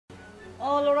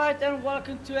Alright, and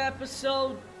welcome to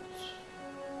episode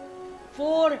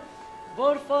 4,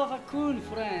 Birth of a Coon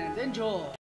Friend. Enjoy!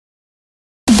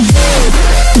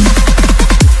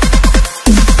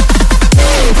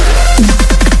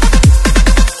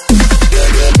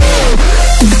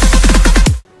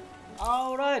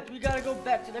 Alright, we gotta go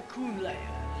back to the Coon lair.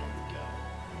 Let's go.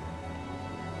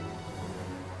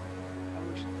 I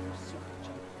wish there was super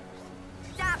jump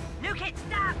first. Stop! New kid,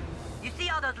 stop! You see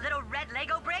all those little red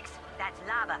Lego bricks? That's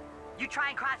lava. You try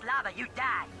and cross lava, you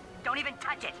die. Don't even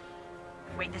touch it.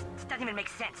 Wait, this doesn't even make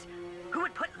sense. Who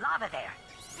would put lava there?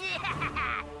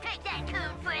 Take that,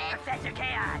 Coon friend! Professor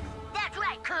Chaos! That's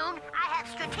right, Coon! I have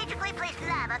strategically placed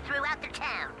lava throughout the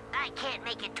town. I can't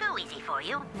make it too easy for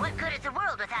you. What good is the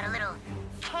world without a little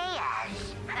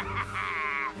chaos?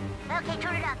 Okay,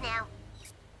 turn it off now.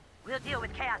 We'll deal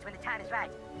with chaos when the time is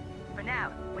right. For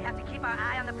now, we have to keep our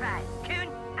eye on the prize. Coon,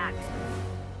 out.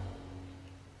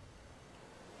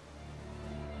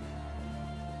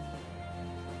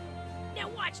 Now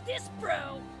watch this,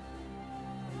 bro!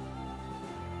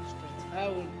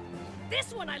 Oh,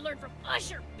 This one I learned from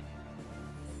Usher.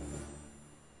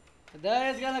 the day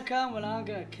is gonna come when I'm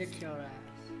gonna kick your ass.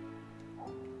 Nah.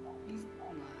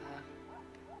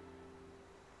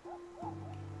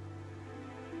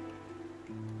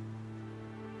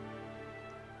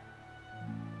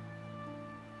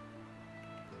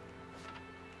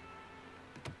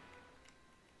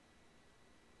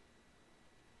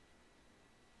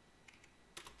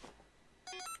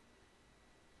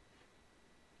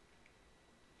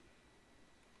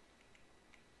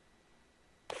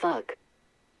 Fuck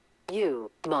you,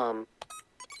 Mom.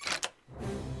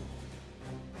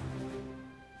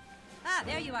 Ah,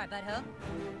 there you are, butthole.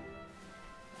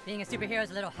 Being a superhero is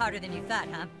a little harder than you thought,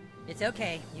 huh? It's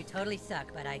okay, you totally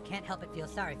suck, but I can't help but feel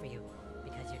sorry for you,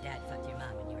 because your dad fucked your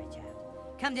mom when you were a child.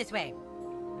 Come this way.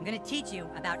 I'm gonna teach you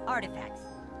about artifacts.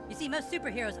 You see, most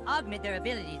superheroes augment their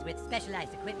abilities with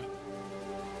specialized equipment.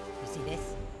 You see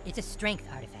this? It's a strength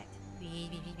artifact.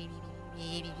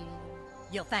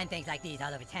 You'll find things like these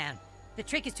all over town. The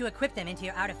trick is to equip them into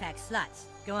your artifact slots.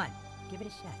 Go on, give it a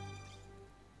shot.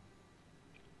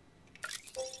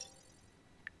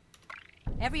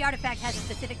 Every artifact has a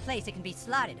specific place it can be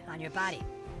slotted on your body.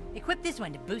 Equip this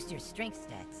one to boost your strength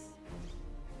stats.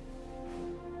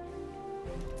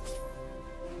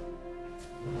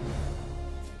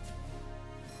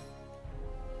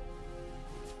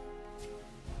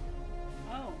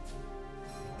 Oh.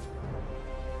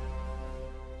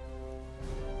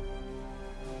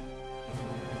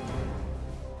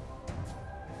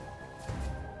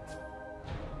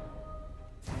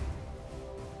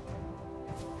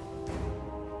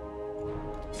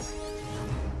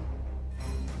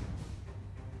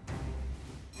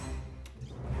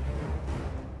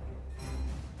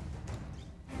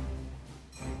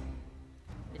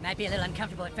 It might be a little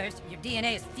uncomfortable at first. Your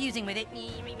DNA is fusing with it.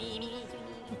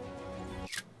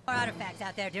 More artifacts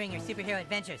out there during your superhero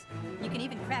adventures. You can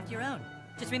even craft your own.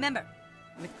 Just remember,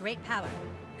 with great power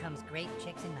comes great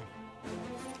chicks and money.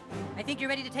 I think you're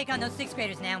ready to take on those 6th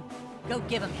graders now. Go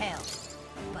give them hell.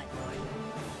 But Lord.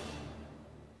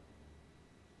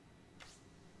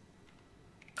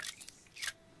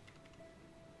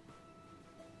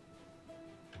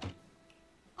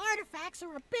 Artifacts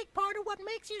are a big part of what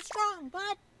makes you strong,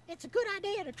 bud. It's a good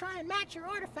idea to try and match your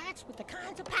artifacts with the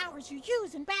kinds of powers you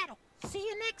use in battle. See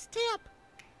you next tip.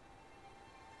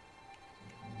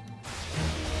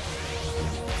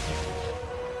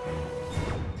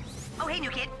 Oh, hey,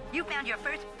 new kid. You found your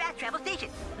first fast travel station.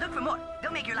 Look for more.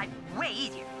 They'll make your life way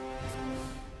easier.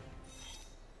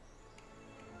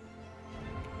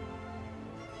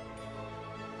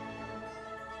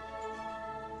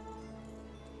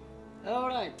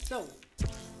 Alright, so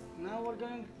now we're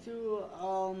going to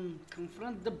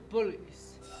confront the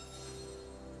bullies.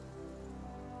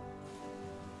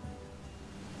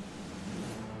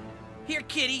 Here,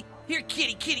 kitty! Here,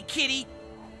 kitty, kitty, kitty!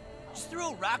 Just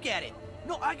throw a rock at it.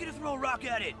 No, I gotta throw a rock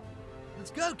at it.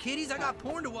 Let's go, kitties. I got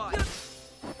porn to watch.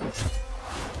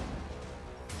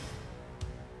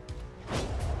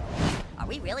 Are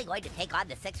we really going to take on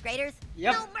the 6th graders?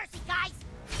 Yep. No mercy, guys!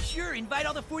 Sure, invite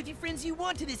all the 4G friends you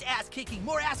want to this ass kicking.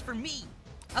 More ass for me.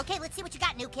 Okay, let's see what you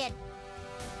got, new kid.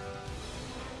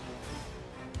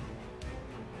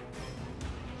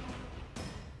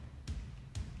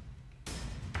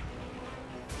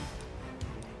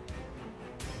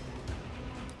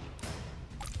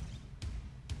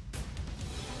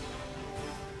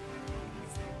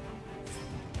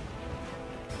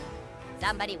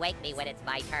 Somebody wake me when it's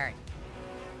my turn.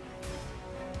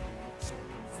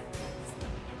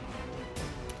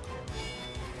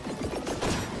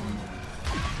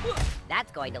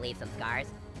 That's going to leave some scars.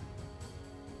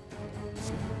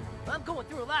 I'm going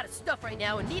through a lot of stuff right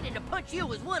now, and needing to punch you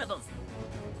is one of them.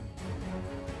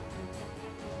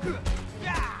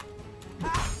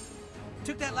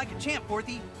 Took that like a champ,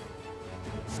 Fourthy.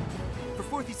 For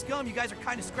Fourthy scum, you guys are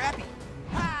kind of scrappy.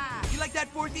 You like that,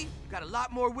 Fourthy? Got a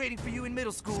lot more waiting for you in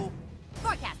middle school.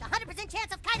 Forecast, 100%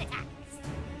 chance of kite attack.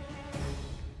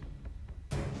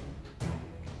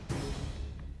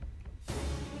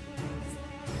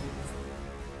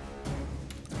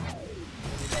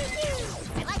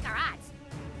 I like our odds.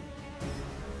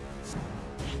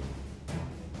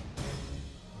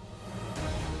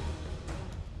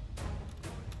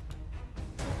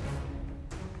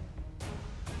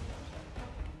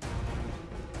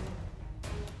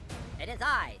 It is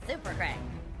I, Super Craig.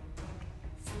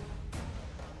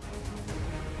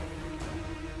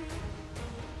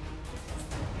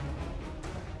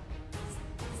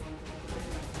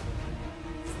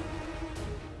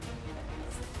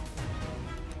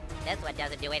 This one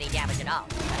doesn't do any damage at all,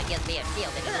 but it gives me a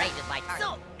shield that enrages my target.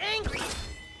 So angry!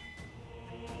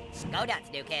 Go nuts,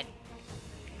 new kid.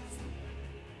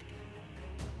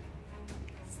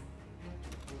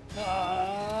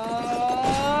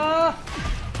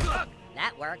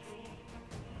 That works.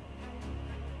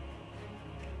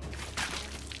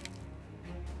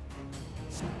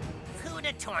 Who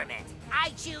to torment?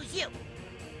 I choose you!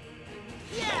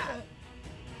 Yeah!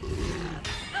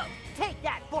 Oh, take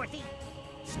that, Fourthy!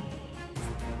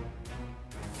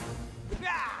 You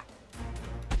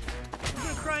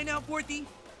gonna cry now, Fourthy?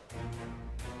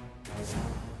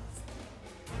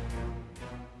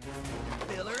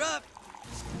 Fill her up.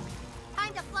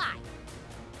 Time to fly.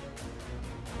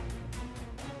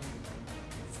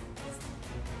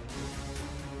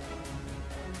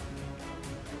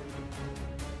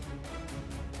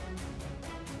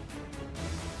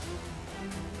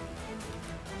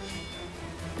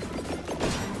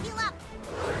 Heal up.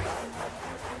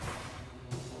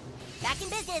 Back in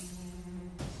business.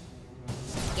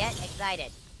 Get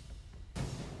excited.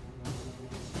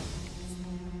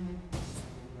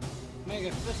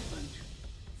 Mega fist punch.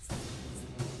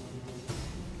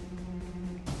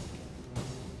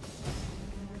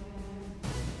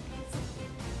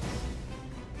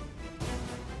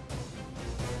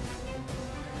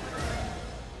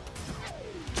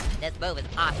 This move is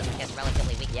awesome against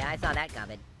relatively weak. Yeah, I saw that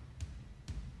coming.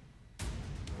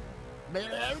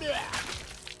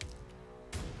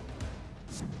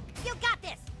 You got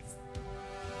this.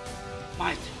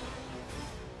 Might.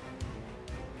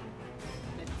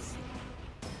 Let's see.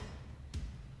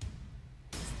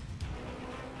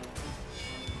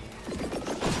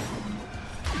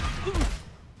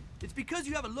 It's because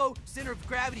you have a low center of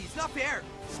gravity. It's not fair.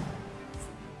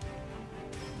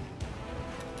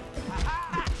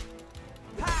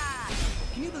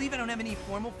 Can you believe I don't have any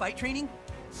formal fight training?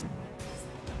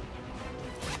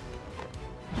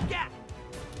 Yeah!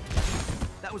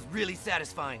 That was really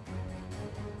satisfying.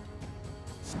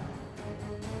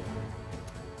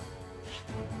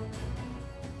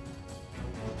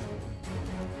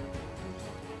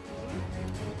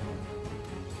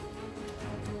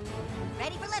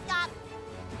 Ready for liftoff.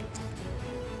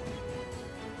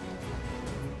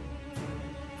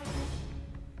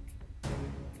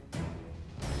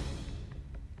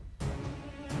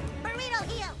 Burrito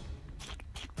heel.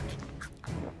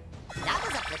 That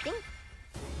was uplifting.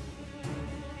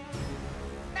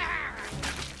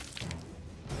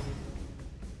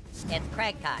 It's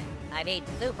Craig time. I mean,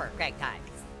 Super Craig time.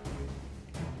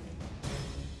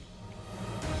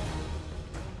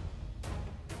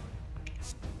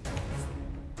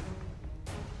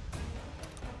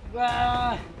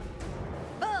 Boom.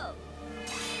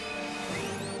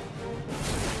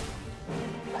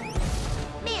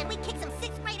 Man, we kicked some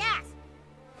sixth grade ass.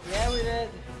 Yeah, we did.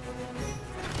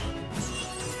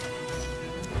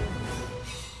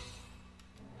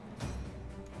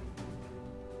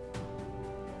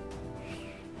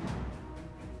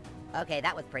 Okay,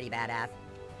 that was pretty badass.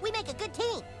 We make a good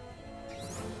team.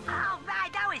 All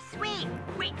right, that was sweet.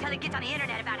 Wait till it gets on the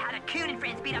internet about how the Coon and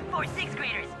friends beat up 4 6th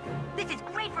graders. This is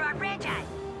great for our franchise.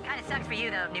 Kind of sucks for you,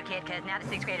 though, new kid, because now the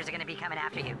 6th graders are going to be coming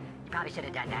after you. You probably should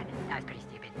have done that. That was pretty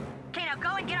stupid. Okay, now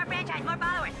go and get our franchise more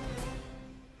followers.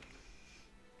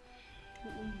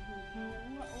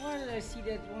 Why did I see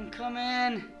that one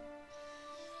coming?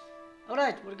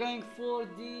 Alright, we're going for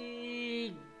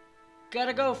the...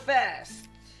 Gotta go fast.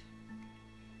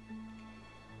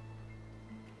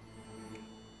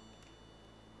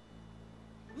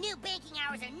 New banking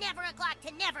hours are never o'clock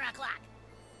to never o'clock.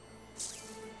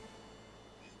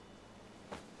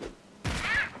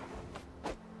 Ah!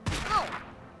 Oh!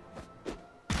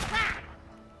 Ah!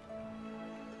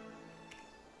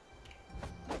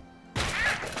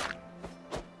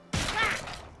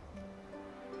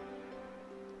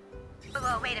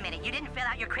 wait a minute. You didn't fill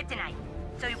out your kryptonite.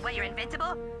 So what, you're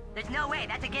invincible? There's no way.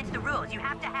 That's against the rules. You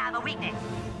have to have a weakness.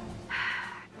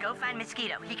 Go find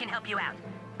Mosquito. He can help you out.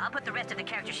 I'll put the rest of the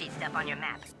character sheet stuff on your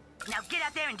map. Now get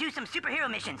out there and do some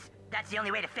superhero missions. That's the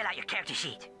only way to fill out your character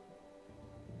sheet.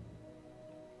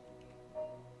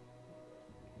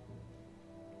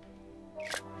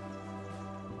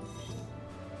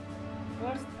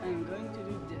 First, I'm going to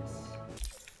do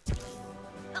this.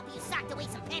 Hope you socked away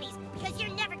some pennies, because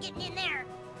you're never getting in there.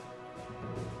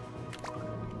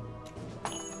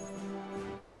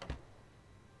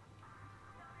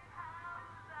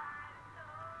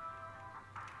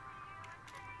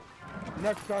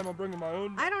 Next time I'm bringing my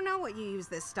own. I don't know what you use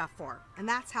this stuff for, and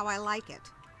that's how I like it.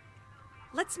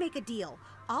 Let's make a deal.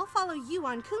 I'll follow you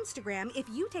on Coonstagram if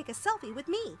you take a selfie with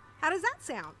me. How does that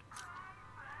sound?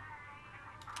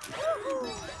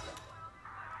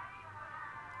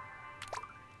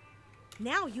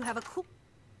 Now you have a cool...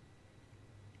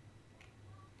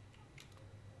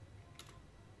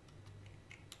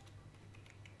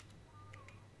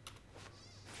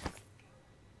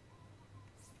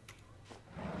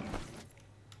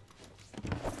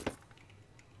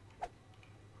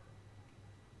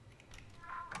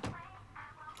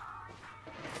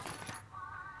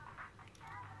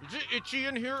 Is it itchy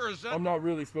in here, or is that... I'm not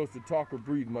really supposed to talk or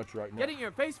breathe much right now. Getting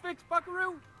your face fixed,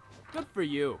 buckaroo? Good for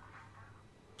you.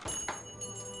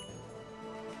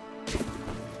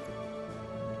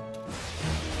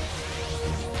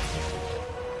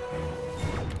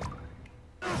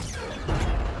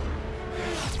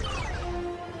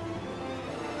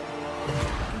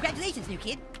 Congratulations, new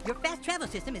kid. Your fast travel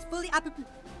system is fully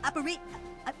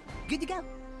good to go.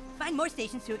 Find more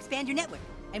stations to expand your network.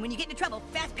 And when you get into trouble,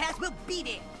 Fast Pass will be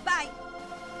there. Bye.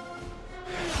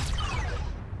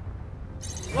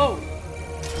 Whoa.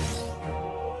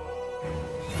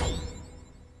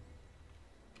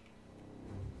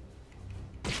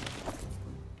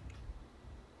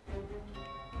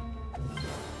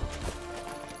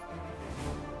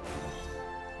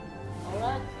 All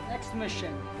right, next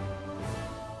mission.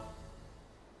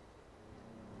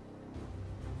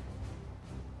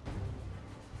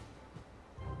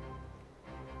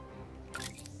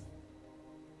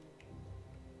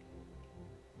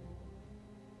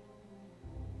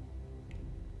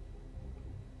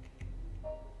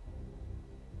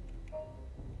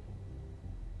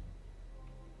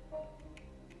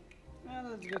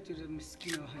 Well, let's go to the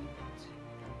mosquito hunt.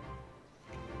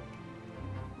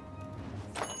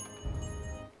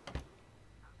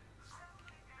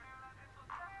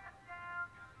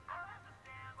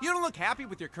 You don't look happy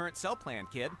with your current cell plan,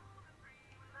 kid.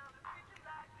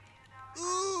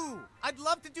 Ooh, I'd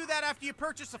love to do that after you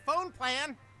purchase a phone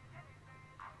plan.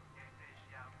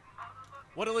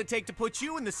 What'll it take to put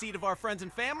you in the seat of our friends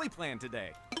and family plan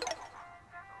today?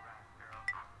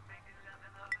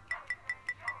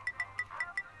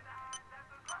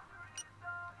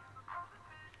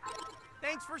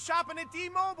 Thanks for shopping at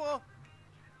T-Mobile.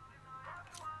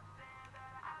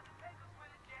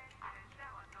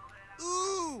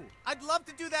 Ooh, I'd love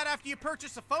to do that after you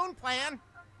purchase a phone plan.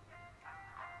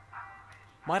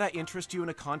 Might I interest you in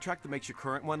a contract that makes your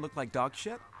current one look like dog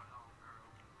shit?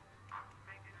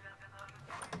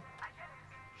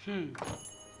 Don't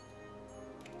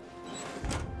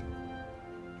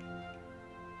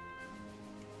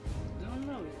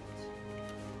know yet.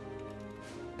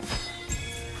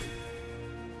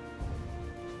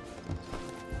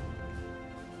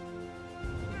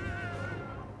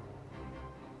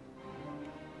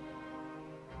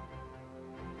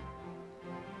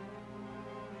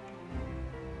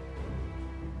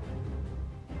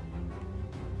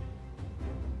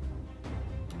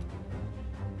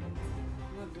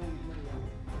 Not going to hurry up.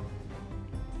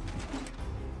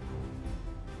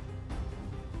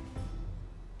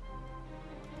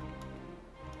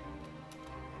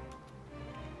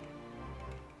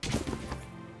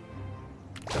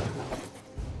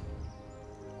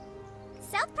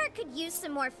 South Park could use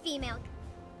some more female.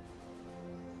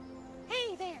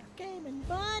 Hey there, gaming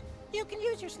bud. You can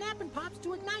use your snapping pops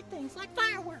to ignite things like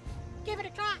fireworks. Give it a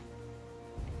try.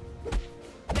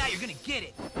 Now you're gonna get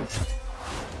it.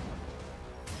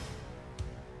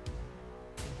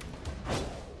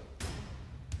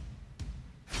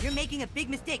 You're making a big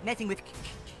mistake messing with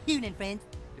Coon and friends.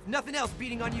 If nothing else,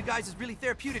 beating on you guys is really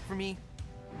therapeutic for me.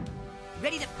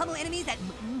 Ready to pummel enemies at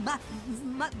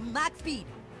Mach speed.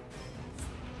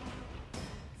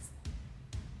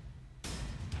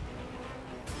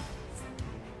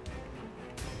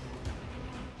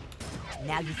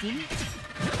 Now you see me?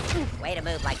 Way to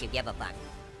move like you give a fuck.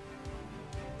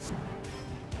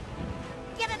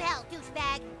 Give him hell,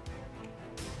 douchebag.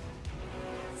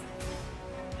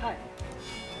 Hi.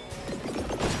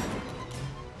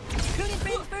 Coon and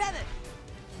friends forever!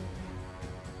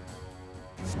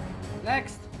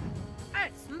 Next.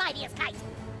 Earth's mightiest kite.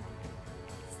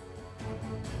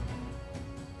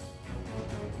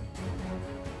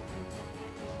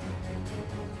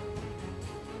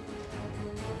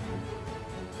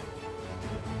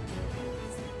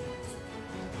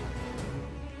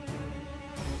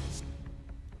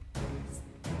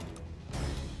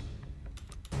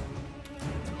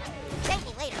 Thank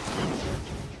me later.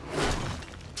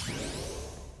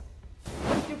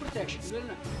 Thank you, protection. Good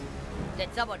enough.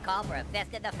 Did someone call for a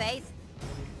fist in the face?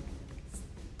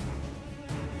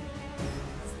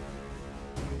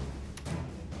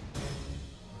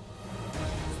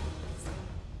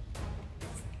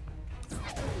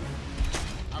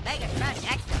 Omega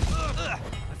Crush Extra. Ugh, I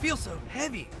feel so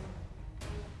heavy.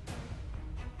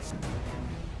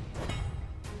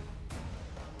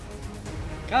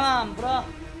 Come on, bro.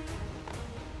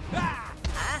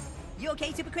 Huh? You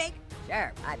okay, Super Craig?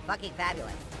 Sure, I'm fucking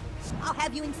fabulous. I'll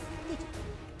have you in stitches.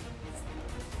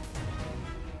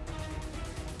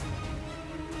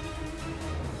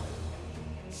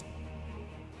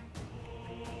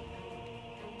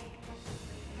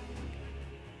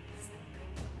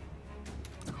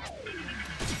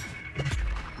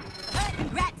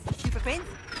 Congrats, Super Friends.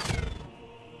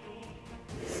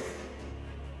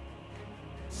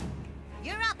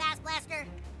 You're up, Ass Blaster.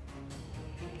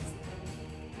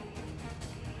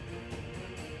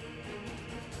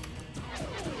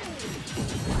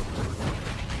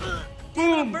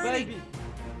 Boom, baby.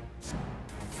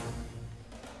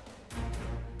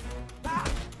 Ow!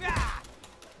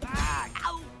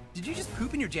 Did you just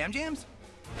poop in your jam jams?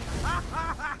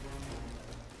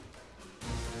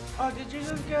 Oh, did you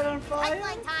just get on fire?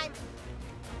 Pipeline time.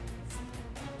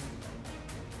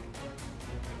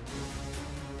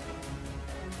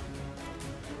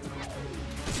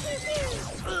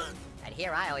 And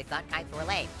here I always thought kites were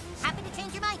lame. Happen to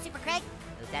change your mind, Super Craig?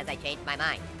 Who says I changed my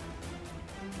mind?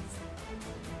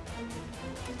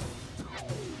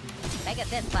 Make a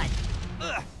fist punch.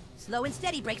 Ugh. Slow and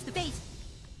steady breaks the face.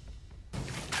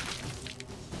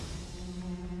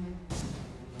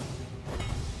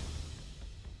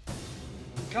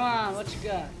 Come on, what you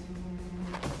got?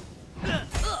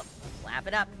 Laugh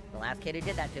it up. The last kid who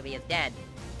did that to me is dead.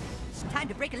 Time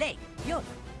to break a leg. Yo.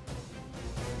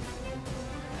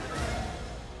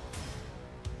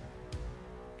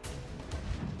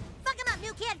 Fuck him up,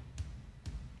 new kid.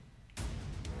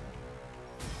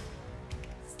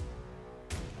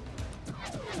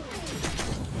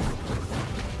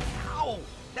 Ow!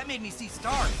 That made me see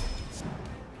stars.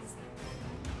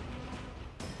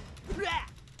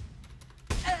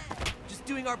 Just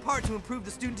doing our part to improve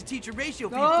the student-to-teacher ratio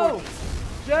for you No! forties.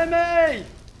 Jimmy!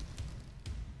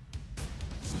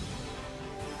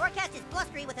 Forecast is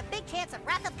blustery with a big chance of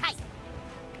Wrath of Kite.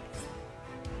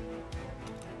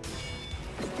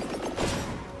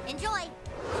 Enjoy.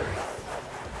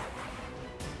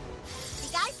 See,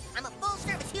 guys, I'm a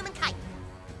full-service human kite.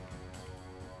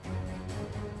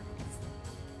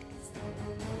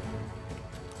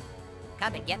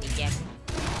 Come and get me, kid.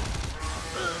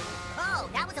 Oh,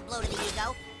 that was a blow to the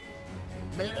ego.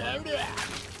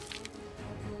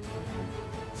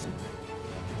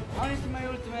 On into my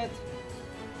ultimate.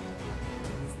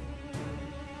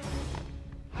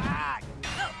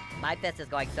 My fist is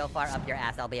going so far up your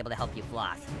ass, I'll be able to help you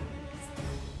floss.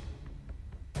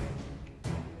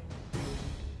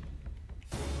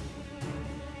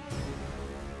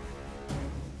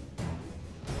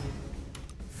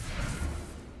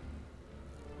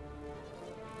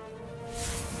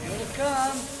 Here it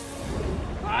comes.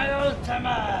 My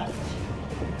ultimate.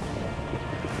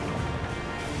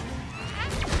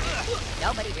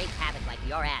 Nobody wreaks havoc like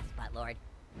your ass, butt lord.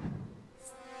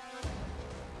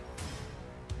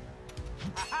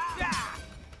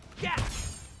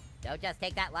 Don't just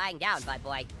take that lying down, butt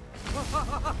boy.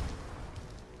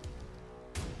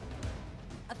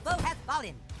 A foe has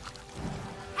fallen.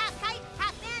 Half kite,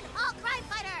 half man, all crime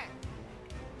fighter.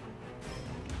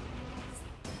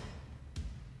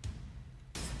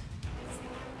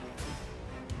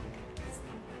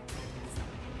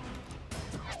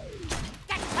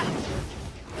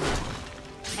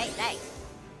 Hey, thanks.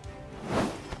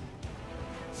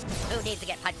 Who needs to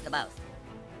get punched the most?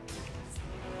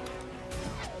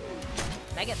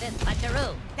 Mega fist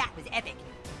puncheroo. That was epic.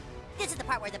 This is the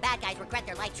part where the bad guys regret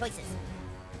their life choices.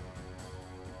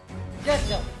 Get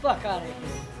the fuck out of here.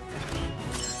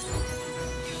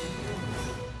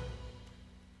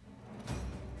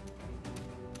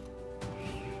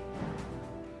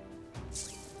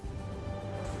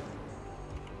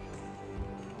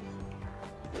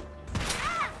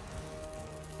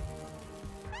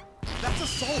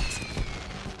 assault!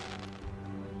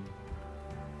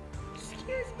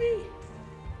 Excuse me.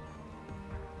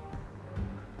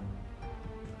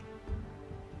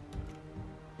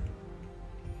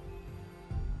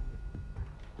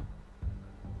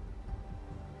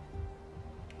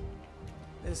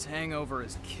 This hangover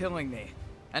is killing me.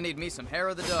 I need me some hair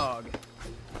of the dog.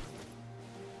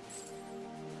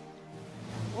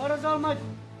 Where is all my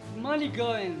money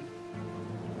going?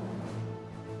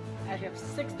 I have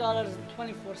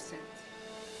 $6.24.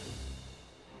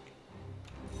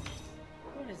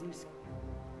 Where is Miss?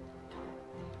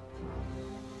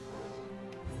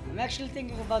 I'm actually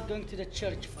thinking about going to the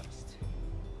church first.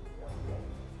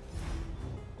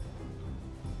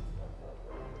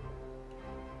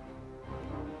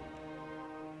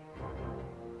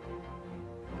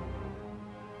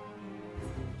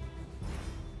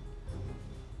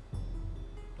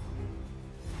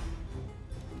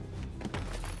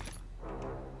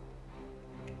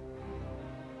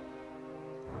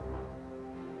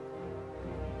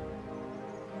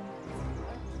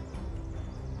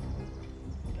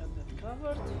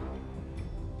 Covered.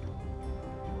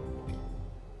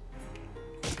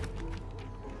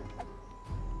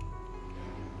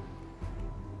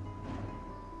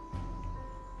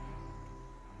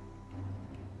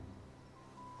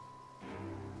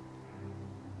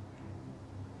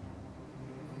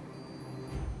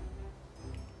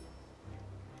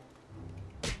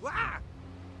 Ah!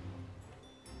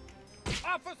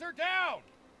 Officer down!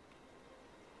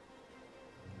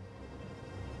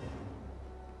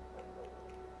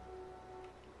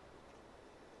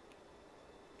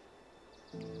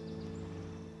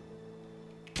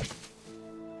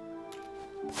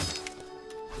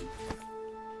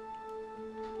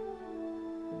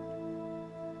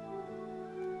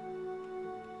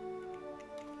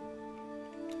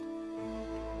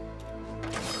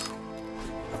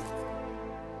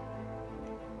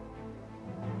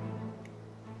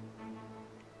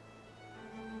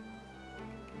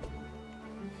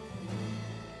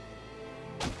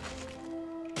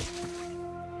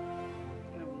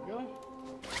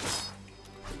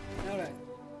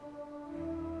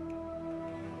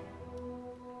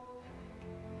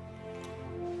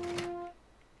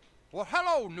 Well,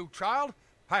 hello, new child.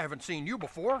 I haven't seen you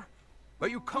before, but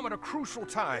you come at a crucial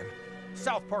time.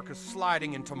 South Park is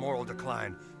sliding into moral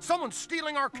decline. Someone's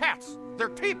stealing our cats. They're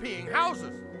TPing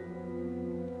houses.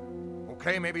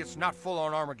 Okay, maybe it's not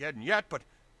full-on Armageddon yet, but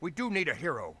we do need a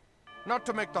hero. Not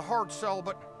to make the hard sell,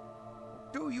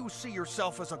 but do you see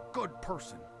yourself as a good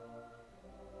person?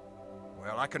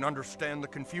 Well, I can understand the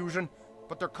confusion,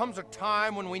 but there comes a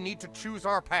time when we need to choose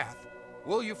our path.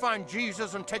 Will you find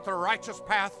Jesus and take the righteous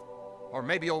path? Or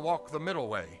maybe you'll walk the middle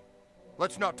way.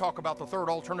 Let's not talk about the third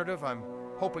alternative. I'm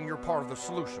hoping you're part of the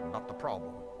solution, not the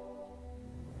problem.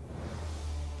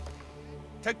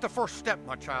 Take the first step,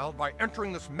 my child, by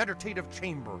entering this meditative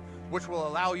chamber, which will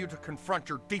allow you to confront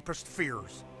your deepest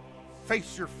fears.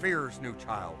 Face your fears, new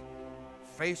child.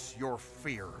 Face your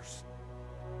fears.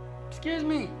 Excuse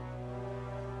me.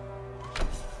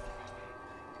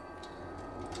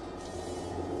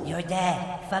 Your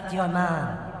dad fucked your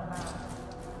mom.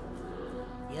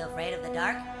 You afraid of the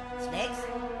dark? Snakes?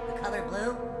 The color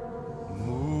blue?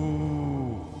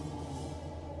 Moo.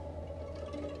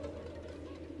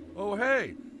 Oh,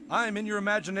 hey. I'm in your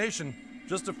imagination.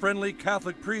 Just a friendly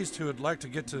Catholic priest who would like to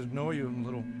get to know you a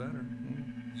little better.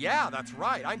 Yeah, that's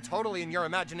right. I'm totally in your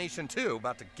imagination, too.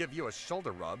 About to give you a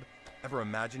shoulder rub. Ever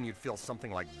imagine you'd feel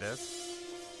something like this?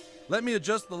 Let me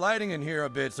adjust the lighting in here a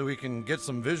bit so we can get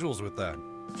some visuals with that.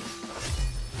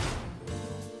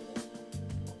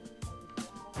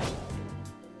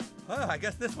 Oh, I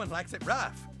guess this one likes it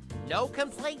rough. No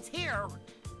complaints here.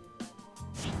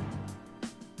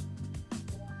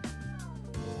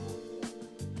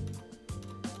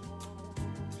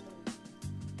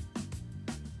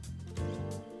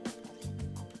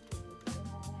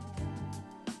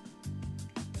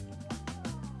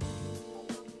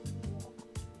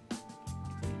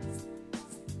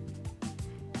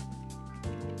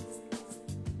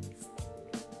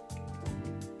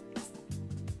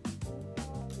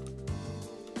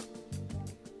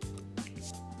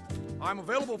 I'm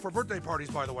available for birthday parties,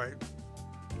 by the way.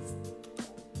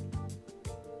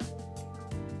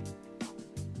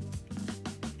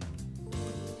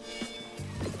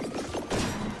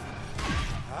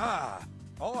 Ah,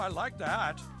 oh, I like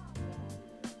that.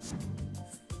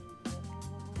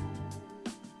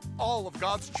 All of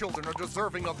God's children are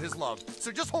deserving of his love, so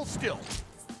just hold still.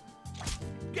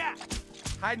 Yeah.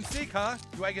 Hide and seek, huh?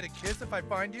 Do I get a kiss if I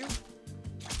find you?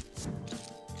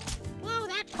 Whoa,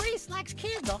 that priest likes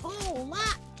kids a whole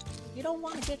lot. You don't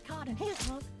want to get caught in his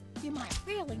hook. You might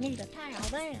really need a towel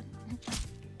then.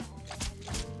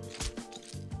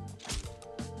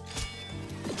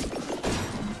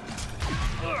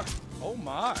 Oh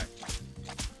my.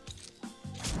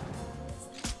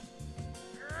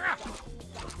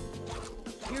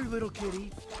 Here, little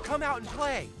kitty. Come out and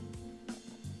play.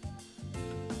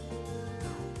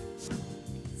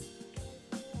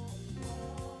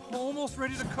 Almost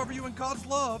ready to cover you in God's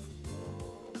love.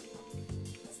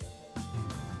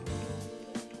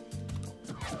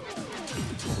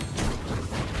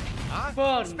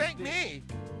 Huh? Spank me.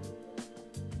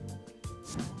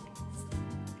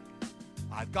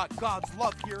 I've got God's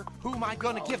love here. Who am I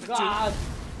gonna give it to?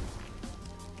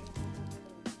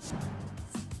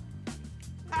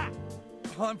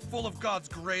 I'm full of God's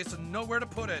grace and nowhere to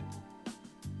put it.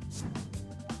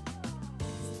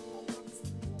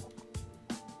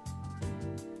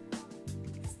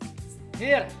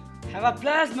 Here, have a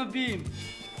plasma beam.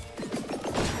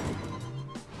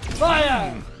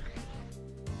 Fire!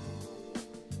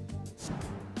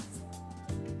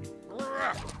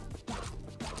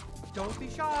 Don't be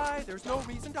shy. There's no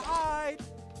reason to hide.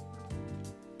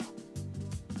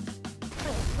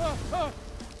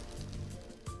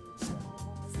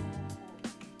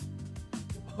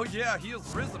 Oh yeah, he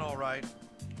is risen all right.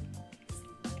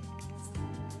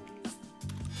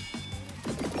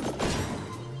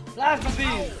 Plasma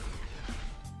beam.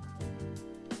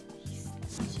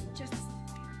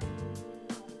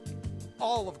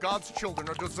 All of God's children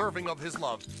are deserving of his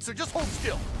love, so just hold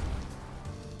still.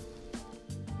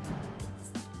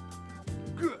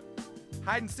 Good.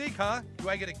 Hide and seek, huh? Do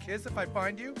I get a kiss if I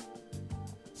find you?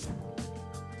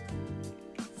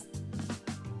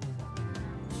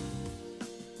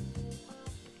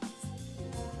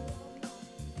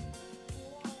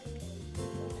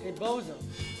 Hey, Bozo.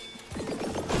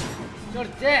 You're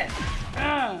dead.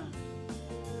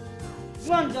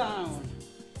 One down.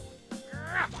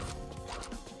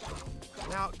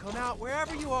 Come out,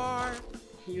 wherever you are.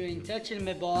 You ain't touching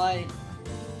me, boy.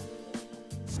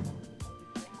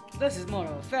 This is more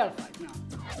of a fair fight now.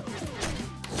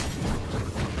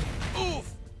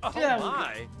 Oof! Oh There we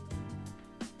my!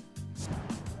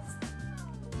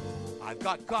 I've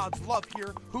got God's love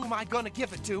here. Who am I gonna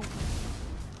give it to?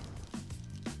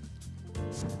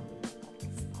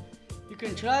 You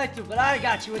can try to, but I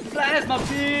got you with plasma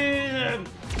beam!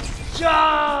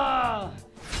 Ja!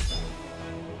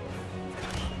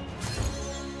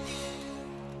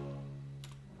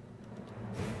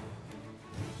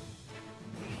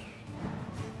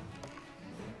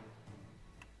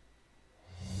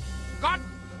 God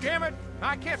damn it!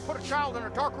 I can't put a child in a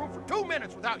dark room for 2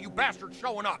 minutes without you bastards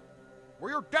showing up. Well,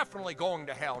 you're definitely going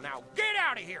to hell. Now get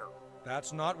out of here!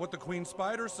 That's not what the Queen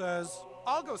Spider says.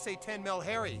 I'll go say 10 Mil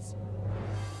Harry's.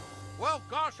 Well,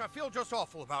 gosh, I feel just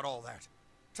awful about all that.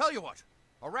 Tell you what,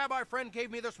 a rabbi friend gave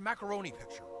me this macaroni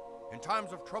picture. In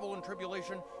times of trouble and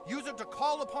tribulation, use it to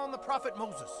call upon the prophet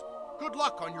Moses. Good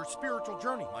luck on your spiritual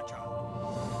journey, my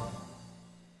child.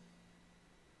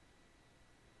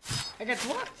 I get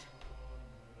what?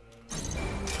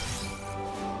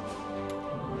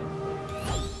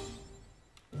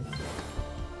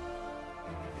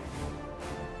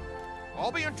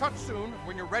 I'll be in touch soon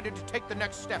when you're ready to take the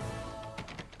next step.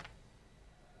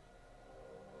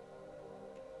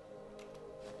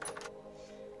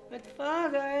 But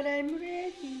Father, I'm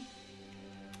ready.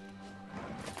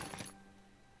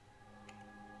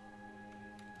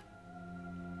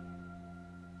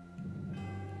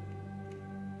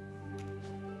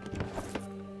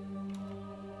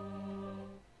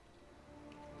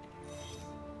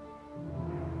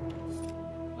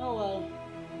 Oh well.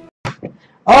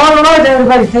 Alright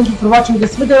everybody, thank you for watching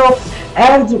this video,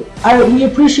 and we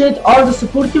appreciate all the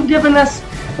support you've given us,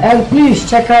 and please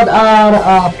check out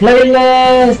our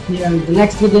playlist, the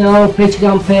next video,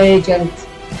 Patreon page, and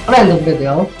random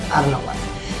video. I don't know why.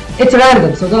 It's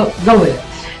random, so go with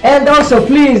it. And also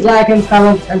please like and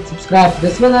comment and subscribe to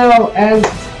this video, and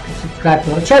subscribe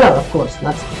to our channel, of course,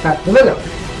 not subscribe to the video.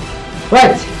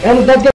 Right, and that's